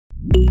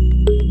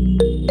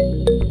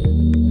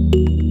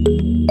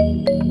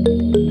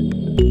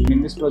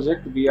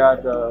project, we are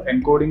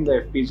encoding the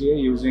FPGA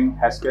using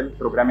Haskell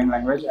programming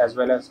language as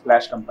well as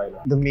Flash compiler.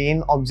 The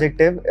main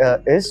objective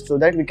is so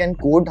that we can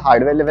code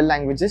hardware level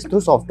languages to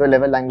software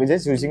level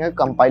languages using a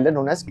compiler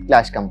known as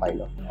Flash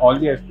compiler. All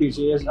the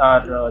FPGAs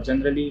are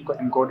generally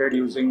encoded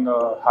using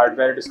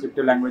hardware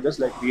descriptive languages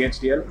like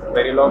VHDL,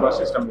 Verilog or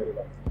System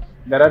Verilog.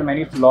 There are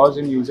many flaws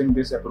in using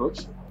this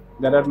approach.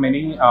 There are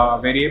many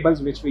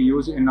variables which we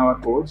use in our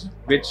codes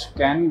which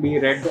can be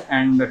read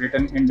and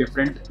written in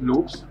different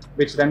loops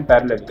which run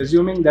parallel.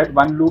 Assuming that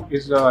one loop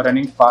is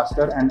running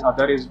faster and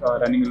other is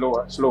running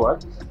slower,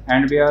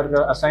 and we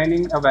are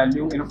assigning a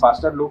value in a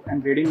faster loop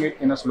and reading it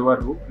in a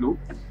slower loop.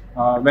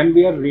 When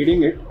we are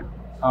reading it,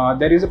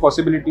 there is a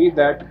possibility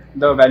that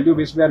the value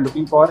which we are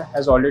looking for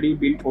has already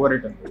been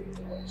overwritten.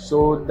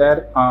 So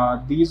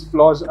these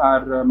flaws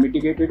are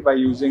mitigated by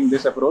using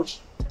this approach,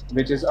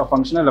 which is a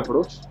functional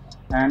approach.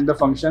 And the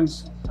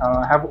functions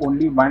have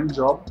only one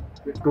job,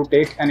 to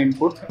take an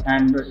input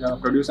and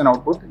produce an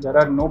output. There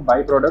are no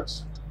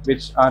byproducts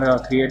which are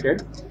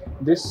created.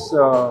 This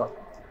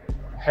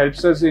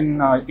helps us in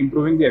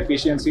improving the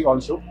efficiency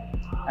also,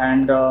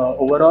 and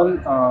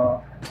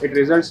overall it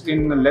results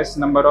in less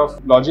number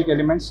of logic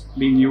elements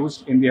being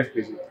used in the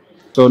FPGA.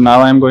 So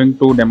now I am going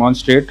to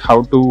demonstrate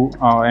how to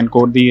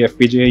encode the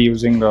FPGA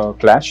using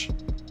Flash.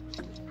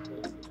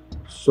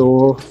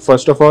 So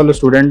first of all, the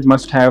student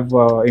must have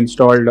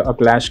installed a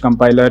Flash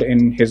compiler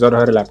in his or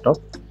her laptop.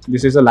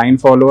 This is a line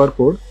follower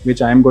code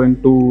which I am going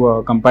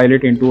to compile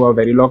it into a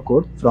Verilog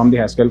code from the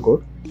Haskell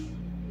code.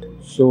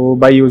 So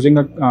by using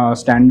a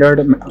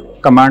standard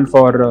command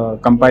for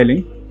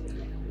compiling,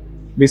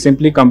 we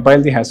simply compile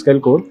the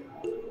Haskell code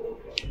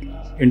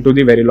into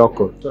the Verilog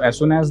code. So as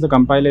soon as the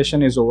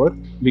compilation is over,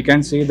 we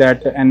can see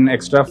that an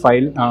extra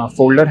file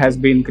folder has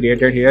been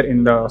created here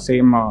in the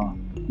same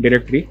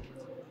directory.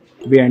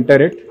 We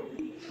enter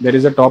it. There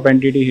is a top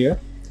entity here.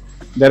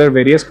 There are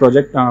various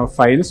project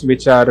files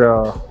which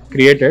are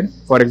created.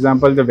 For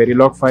example, the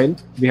Verilog file,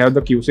 we have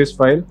the QSys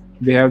file,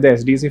 we have the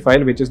SDC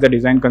file, which is the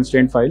design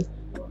constraint file.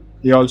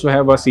 We also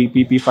have a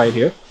CPP file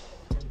here.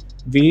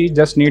 We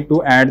just need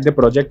to add the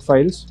project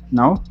files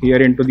now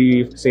here into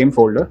the same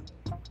folder.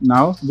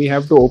 Now we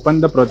have to open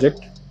the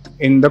project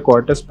in the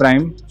Quartus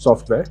Prime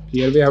software.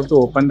 Here we have to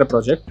open the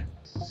project,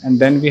 and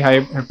then we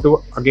have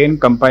to again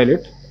compile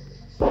it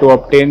to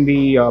obtain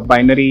the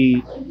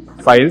binary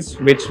files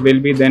which will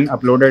be then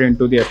uploaded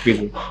into the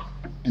FPGA.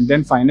 And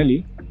then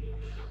finally,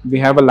 we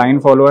have a line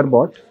follower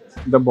bot.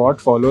 The bot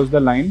follows the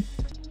line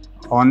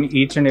on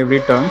each and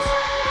every turn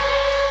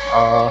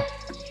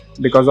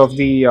because of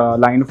the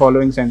line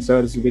following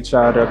sensors which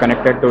are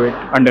connected to it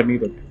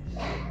underneath it.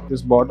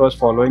 This bot was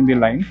following the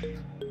line.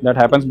 That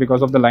happens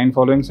because of the line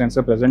following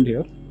sensor present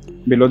here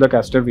below the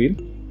caster wheel.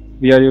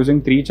 We are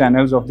using 3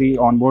 channels of the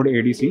onboard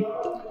ADC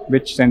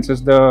which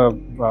senses the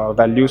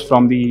values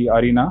from the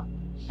arena,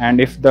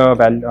 and if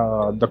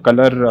the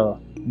color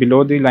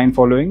below the line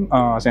following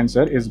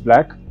sensor is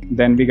black,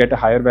 then we get a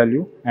higher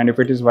value, and if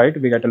it is white,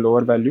 we get a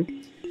lower value.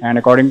 And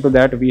according to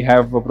that, we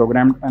have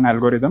programmed an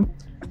algorithm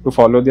to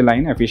follow the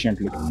line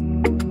efficiently.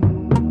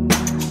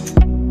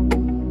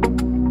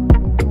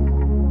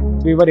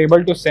 We were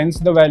able to sense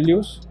the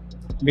values.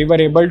 We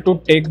were able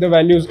to take the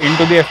values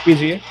into the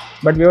FPGA,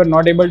 but we were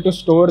not able to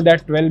store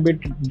that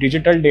 12-bit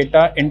digital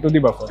data into the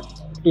buffer.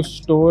 To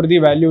store the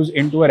values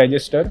into a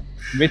register,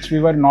 which we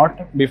were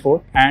not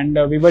before, and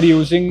we were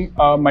using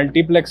a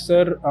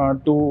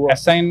multiplexer to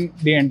assign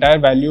the entire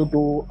value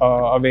to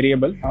a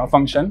variable,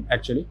 function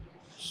actually.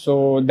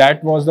 So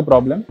that was the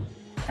problem,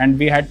 and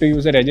we had to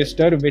use a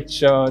register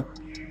which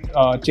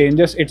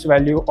changes its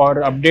value or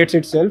updates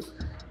itself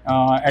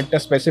at a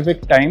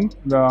specific time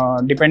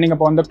depending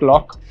upon the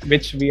clock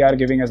which we are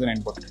giving as an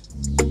input.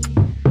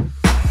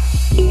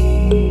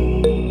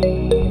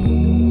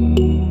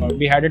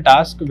 We had a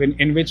task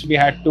in which we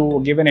had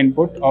to give an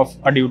input of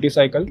a duty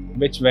cycle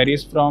which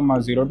varies from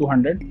 0 to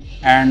 100,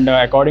 and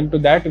according to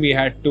that we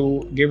had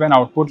to give an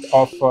output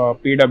of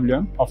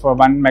PWM of a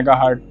 1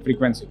 megahertz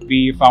frequency.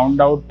 We found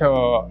out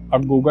a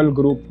Google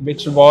group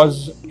which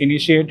was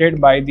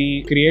initiated by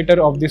the creator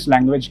of this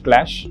language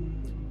Flash.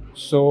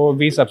 So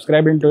we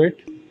subscribed into it,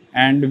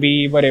 and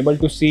we were able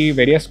to see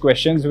various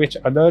questions which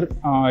other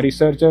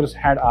researchers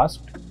had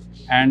asked,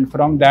 and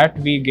from that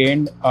we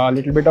gained a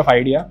little bit of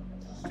idea.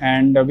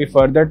 And we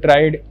further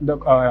tried the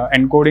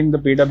encoding the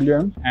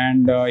PWM,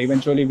 and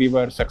eventually we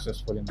were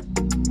successful in it.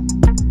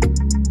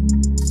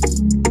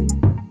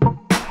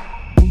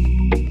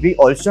 We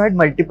also had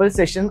multiple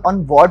sessions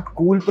on what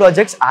cool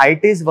projects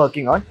IIT is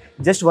working on.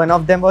 Just one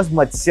of them was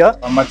Matsya.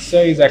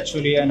 Matsya is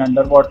actually an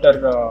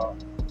underwater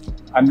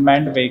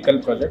unmanned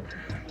vehicle project.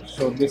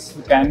 So this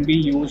can be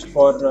used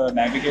for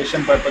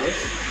navigation purposes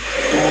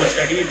to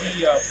study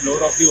the floor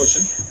of the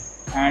ocean.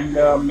 And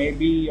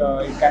maybe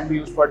it can be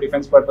used for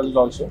defense purposes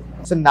also.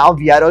 So now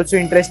we are also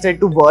interested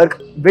to work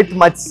with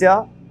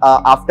Matsya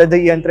after the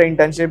e-Yantra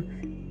internship,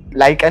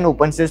 like an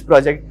open source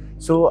project.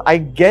 So I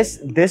guess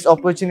this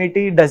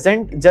opportunity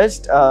doesn't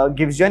just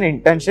gives you an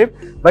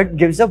internship, but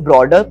gives a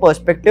broader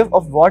perspective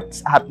of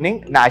what's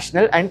happening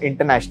national and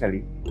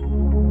internationally.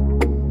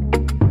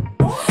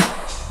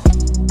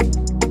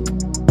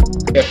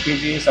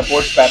 FPGA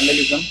supports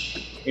parallelism.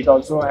 It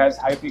also has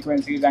high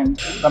frequencies and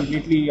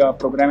completely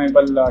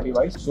programmable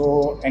device.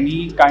 So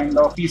any kind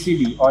of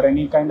PCB or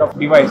any kind of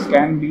device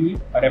can be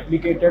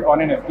replicated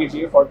on an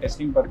FPGA for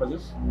testing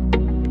purposes.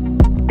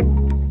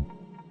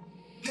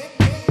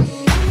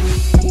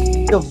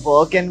 The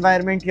work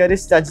environment here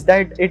is such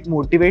that it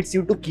motivates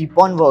you to keep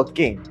on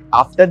working.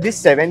 After these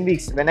 7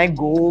 weeks, when I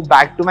go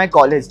back to my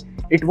college,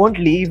 it won't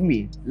leave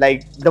me.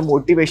 Like the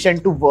motivation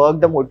to work,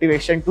 the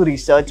motivation to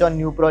research on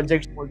new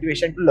projects,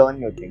 motivation to learn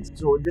new things.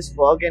 So this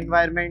work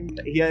environment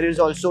here is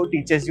also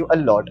teaches you a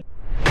lot.